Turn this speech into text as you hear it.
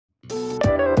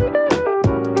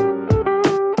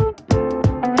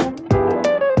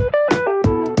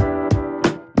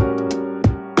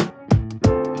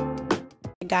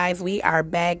guys, we are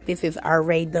back. This is our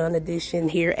Rae Dunn edition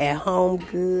here at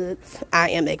HomeGoods.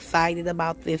 I am excited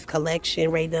about this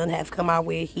collection Rae Dunn has come out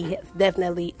with. He has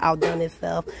definitely outdone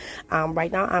himself.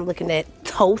 Right now I'm looking at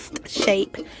toast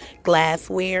shape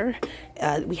glassware.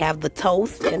 We have the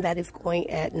toast, and that is going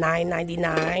at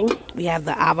 $9.99. We have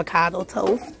the avocado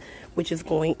toast, which is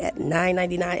going at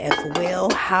 $9.99 as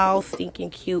well. How stinking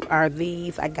cute are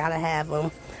these? I gotta have them.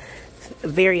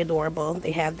 Very adorable.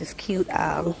 They have this cute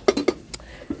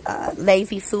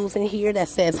Lazy Susan here that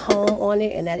says home on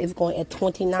it, and that is going at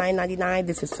 $29.99.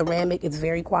 This is ceramic. It's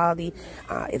very quality.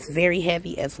 It's very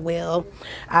heavy as well.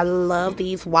 I love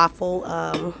these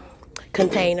waffle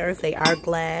containers. They are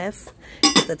glass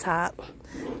at the top.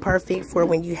 Perfect for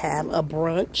when you have a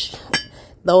brunch.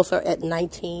 Those are at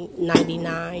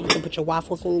 $19.99. You can put your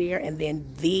waffles in there. And then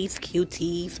these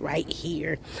cuties right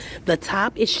here. The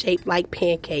top is shaped like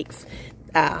pancakes.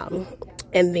 And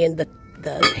then the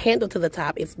handle to the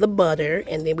top is the butter.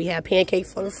 And then we have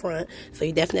pancakes on the front. So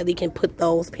you definitely can put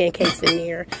those pancakes in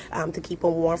there to keep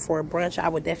them warm for a brunch. I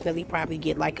would definitely probably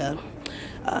get like a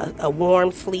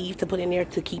warm sleeve to put in there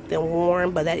to keep them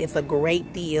warm. But that is a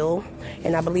great deal.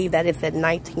 And I believe that is at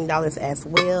 $19 as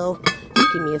well.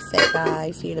 Give me a sec,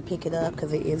 guys, here to pick it up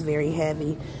because it is very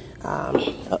heavy.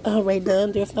 Rae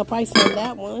Dunn, there's no price on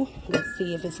that one. Let's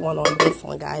see if it's one on this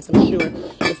one, guys. I'm sure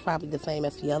it's probably the same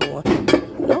as the other one.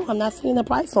 No, I'm not seeing the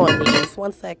price on this.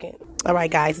 1 second. All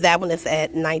right, guys, that one is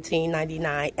at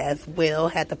 $19.99 as well.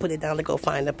 Had to put it down to go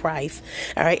find the price.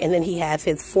 All right, and then he has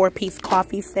his 4-piece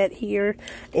coffee set here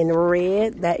in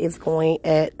red. That is going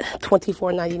at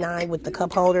 $24.99 with the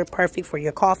cup holder. Perfect for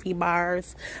your coffee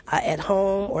bars at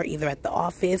home or either at the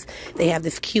office. They have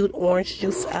this cute orange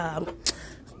juice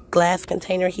glass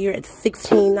container here at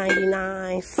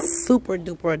 $16.99. Super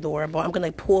duper adorable. I'm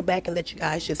gonna pull back and let you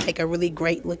guys just take a really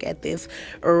great look at this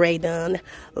Rae Dunn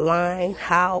line.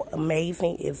 How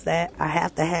amazing is that? I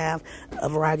have to have a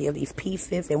variety of these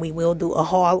pieces, and we will do a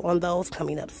haul on those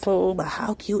coming up soon. But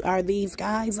how cute are these,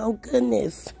 guys? Oh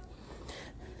goodness,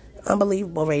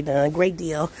 unbelievable. Rae Dunn, great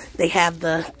deal. They have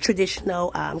the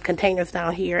traditional containers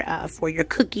down here for your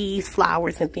cookies,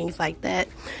 flowers, and things like that.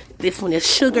 This one is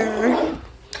sugar.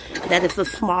 That is the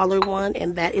smaller one,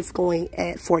 and that is going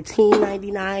at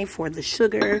 $14.99 for the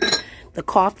sugar. The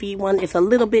coffee one is a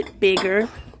little bit bigger,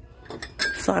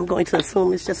 so I'm going to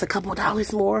assume it's just a couple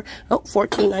dollars more. Oh,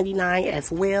 $14.99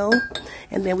 as well.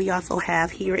 And then we also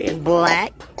have here in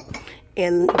black,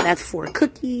 and that's for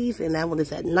cookies, and that one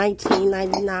is at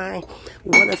 $19.99.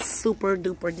 What a super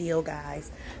duper deal,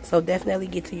 guys. So definitely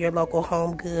get to your local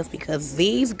HomeGoods because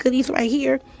these goodies right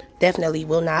here definitely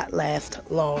will not last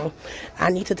long. I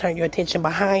need to turn your attention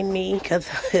behind me because,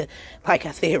 like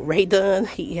I said, Rae Dunn,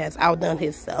 he has outdone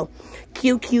himself.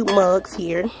 Cute mugs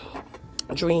here.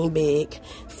 Dream Big,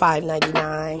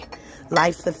 $5.99.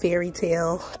 Life's a Fairy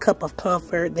Tale, Cup of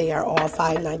Comfort. They are all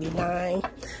 $5.99.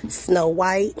 Snow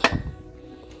White,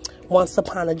 Once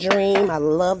Upon a Dream. I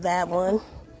love that one.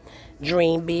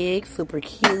 Dream Big, super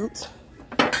cute.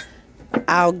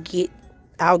 I'll get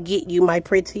you, my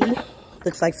pretty.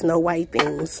 Looks like Snow White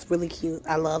things. Really cute.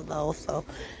 I love those. So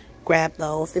grab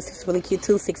those. This is really cute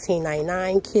too.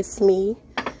 $16.99. Kiss Me.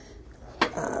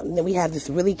 Then we have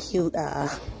this really cute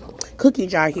cookie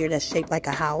jar here that's shaped like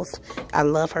a house. I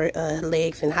love her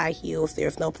legs and high heels.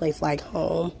 There's no place like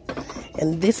home.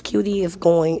 And this cutie is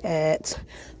going at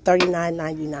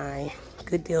 $39.99.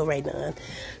 Good deal, Rae Dunn.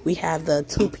 We have the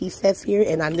 2-piece sets here,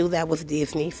 and I knew that was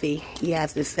Disney. See, he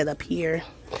has this set up here.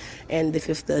 And this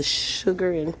is the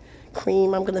sugar and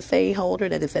cream, I'm gonna say, holder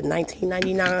that is at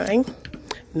 $19.99.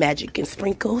 Magic and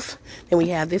Sprinkles. Then we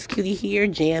have this cutie here,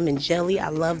 Jam and Jelly. I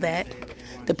love that.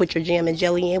 To put your jam and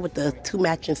jelly in with the 2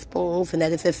 matching spoons, and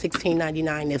that is at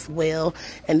 $16.99 as well.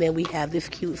 And then we have this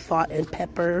cute salt and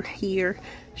pepper here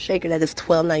shaker that is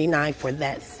 $12.99 for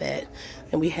that set.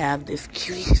 And we have this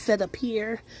cutie set up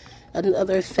here,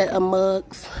 another set of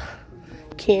mugs,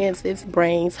 Kansas,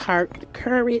 Brains, Heart,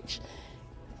 Courage,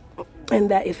 and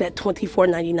that is at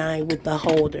 $24.99 with the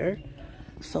holder.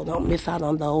 So don't miss out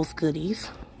on those goodies.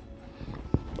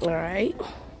 All right,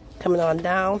 coming on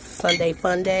down, Sunday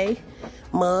Fun Day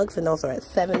mugs, and those are at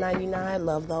 $7.99.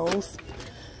 Love those.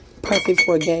 Perfect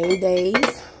for game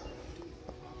days.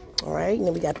 All right, and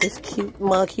then we got this cute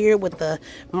mug here with the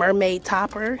mermaid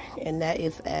topper, and that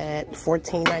is at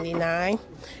 $14.99.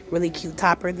 Really cute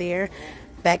topper there.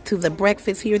 Back to the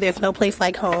breakfast here. There's no place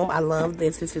like home. I love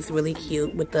this. This is really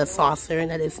cute with the saucer,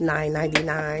 and that is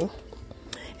 $9.99.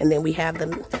 And then we have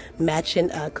the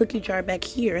matching cookie jar back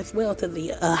here as well to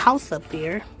the house up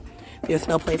there. There's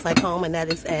no place like home, and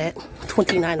that is at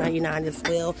 $29.99 as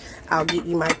well. I'll get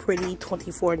you my pretty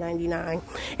 $24.99.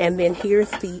 And then here's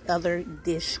the other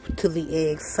dish to the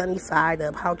eggs, sunny side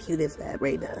up. How cute is that,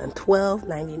 Rae Dunn?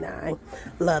 $12.99.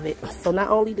 Love it. So not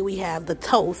only do we have the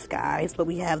toast, guys, but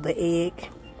we have the egg,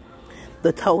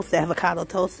 the toast, the avocado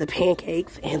toast, the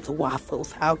pancakes, and the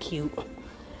waffles. How cute.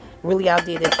 Really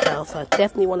outdid itself. So I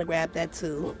definitely want to grab that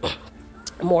too.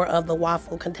 More of the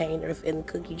waffle containers and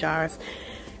cookie jars.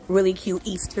 Really cute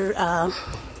Easter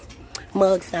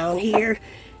mugs down here.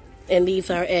 And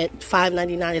these are at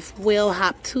 $5.99 as well.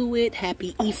 Hop to it.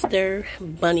 Happy Easter.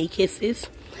 Bunny kisses.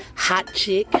 Hot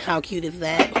chick. How cute is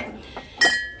that?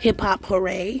 Hip hop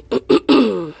hooray.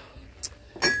 Alright.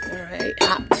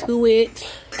 Hop to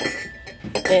it.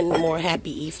 And more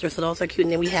happy Easter. So those are cute.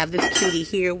 And then we have this cutie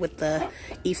here with the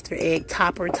Easter egg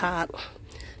topper top.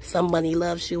 Somebody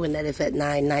Loves You, and that is at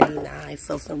 $9.99.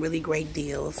 So some really great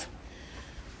deals.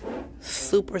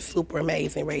 Super, super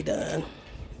amazing, Rae Dunn.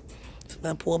 So I'm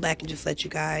going to pull back and just let you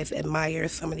guys admire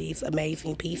some of these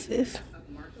amazing pieces.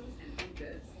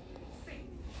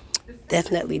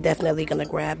 Definitely going to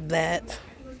grab that.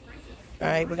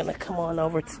 Alright, we're going to come on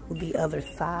over to the other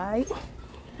side.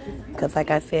 Because like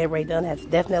I said, Rae Dunn has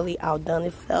definitely outdone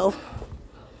itself.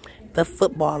 The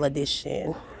football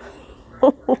edition.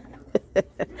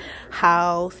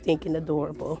 How stinking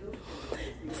adorable.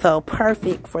 So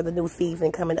perfect for the new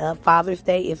season coming up. Father's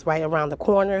Day is right around the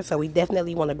corner, so we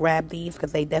definitely want to grab these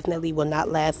because they definitely will not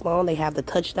last long. They have the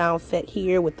touchdown set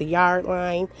here with the yard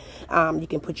line. You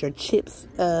can put your chips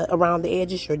around the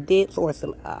edges, your dips, or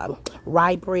some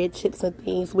rye bread chips and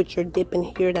things with your dip in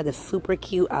here. That is super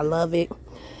cute. I love it.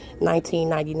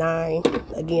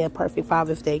 $19.99. Again, perfect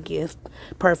Father's Day gift.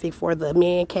 Perfect for the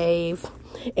man cave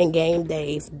and game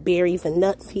days. Berries and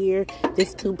nuts here.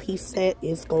 This two-piece set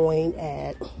is going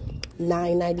at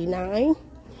 $9.99.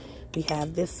 We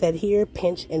have this set here,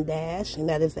 Pinch and Dash, and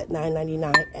that is at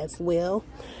 $9.99 as well.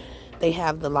 They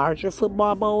have the larger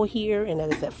football bowl here, and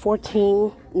that is at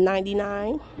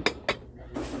 $14.99. All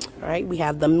right, we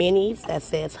have the minis that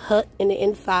says Hut in the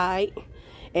inside.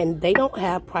 And they don't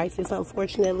have prices,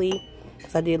 unfortunately.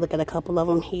 So I did look at a couple of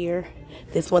them here.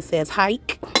 This one says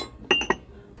Hike.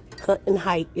 Hut and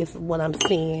Hike is what I'm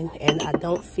seeing. And I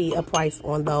don't see a price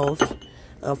on those,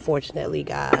 unfortunately,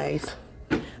 guys.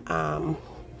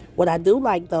 What I do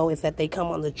like, though, is that they come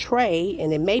on the tray.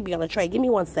 And it may be on the tray. Give me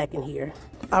 1 second here.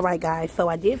 Alright, guys. So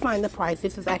I did find the price.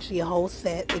 This is actually a whole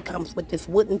set. It comes with this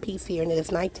wooden piece here. And it is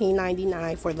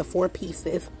 $19.99 for the 4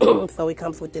 pieces. So it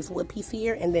comes with this wood piece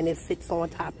here. And then it sits on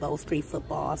top of those 3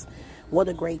 footballs. What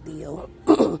a great deal.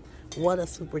 What a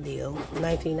super deal.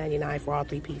 $19.99 for all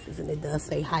 3 pieces. And it does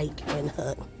say Hike and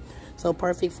Hut. So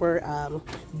perfect for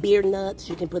beer nuts.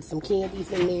 You can put some candies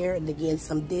in there. And again,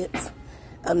 some dips.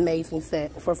 Amazing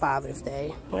set for Father's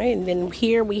Day. All right, and then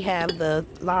here we have the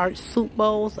large soup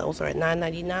bowls. Those are at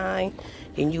 $9.99. You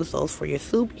can use those for your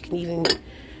soup. You can even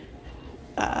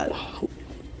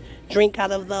drink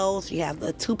out of those. You have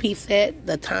the 2-piece set,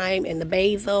 the thyme and the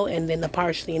basil, and then the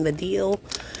parsley and the dill.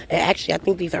 And actually, I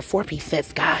think these are 4-piece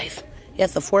sets, guys.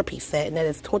 It's a 4-piece set, and that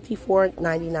is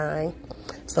 $24.99.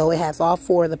 So it has all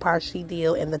 4, the parsley,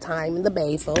 dill, and the thyme and the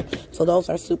basil. So those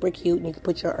are super cute. And you can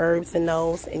put your herbs in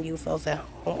those and use those at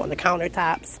home on the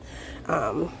countertops.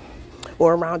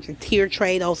 Or around your tier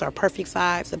tray. Those are perfect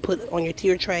size to put on your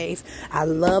tier trays. I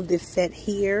love this set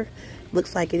here.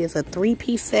 Looks like it is a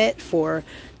 3-piece set for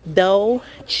dough,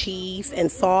 cheese, and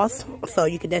sauce. So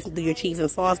you can definitely do your cheese and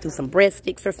sauce. Do some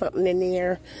breadsticks or something in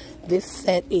there. This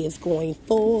set is going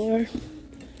for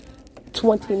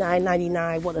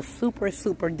 $29.99. What a super,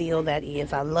 super deal that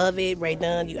is. I love it. Rae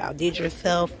Dunn, you outdid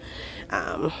yourself.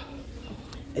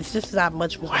 It's just not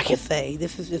much more I can say.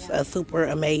 This is just a super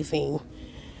amazing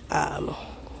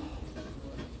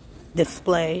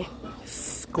display.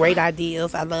 It's great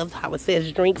ideas. I love how it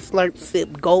says drink, slurp,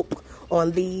 sip, gulp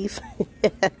on these.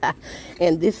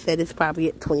 And this set is probably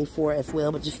at $24 as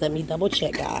well, but just let me double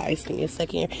check, guys. Give me a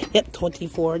second here. Yep,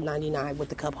 $24.99 with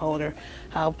the cup holder.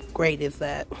 How great is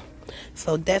that?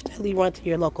 So definitely run to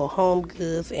your local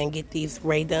HomeGoods and get these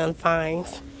Rae Dunn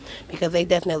finds, because they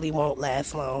definitely won't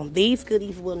last long. These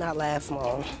goodies will not last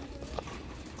long.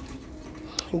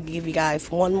 I'll give you guys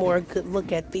one more good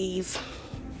look at these.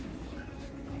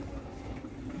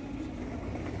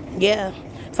 Yeah,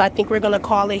 so I think we're going to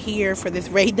call it here for this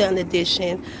Rae Dunn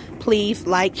edition. Please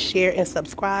like, share, and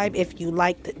subscribe if you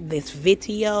liked this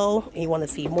video and you want to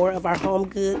see more of our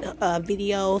HomeGood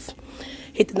videos.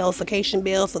 Hit the notification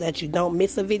bell so that you don't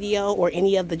miss a video or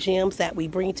any of the gems that we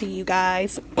bring to you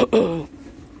guys.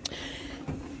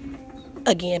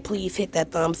 Again, please hit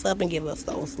that thumbs up and give us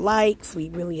those likes. We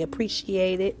really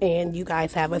appreciate it. And you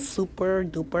guys have a super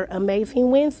duper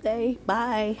amazing Wednesday.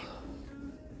 Bye.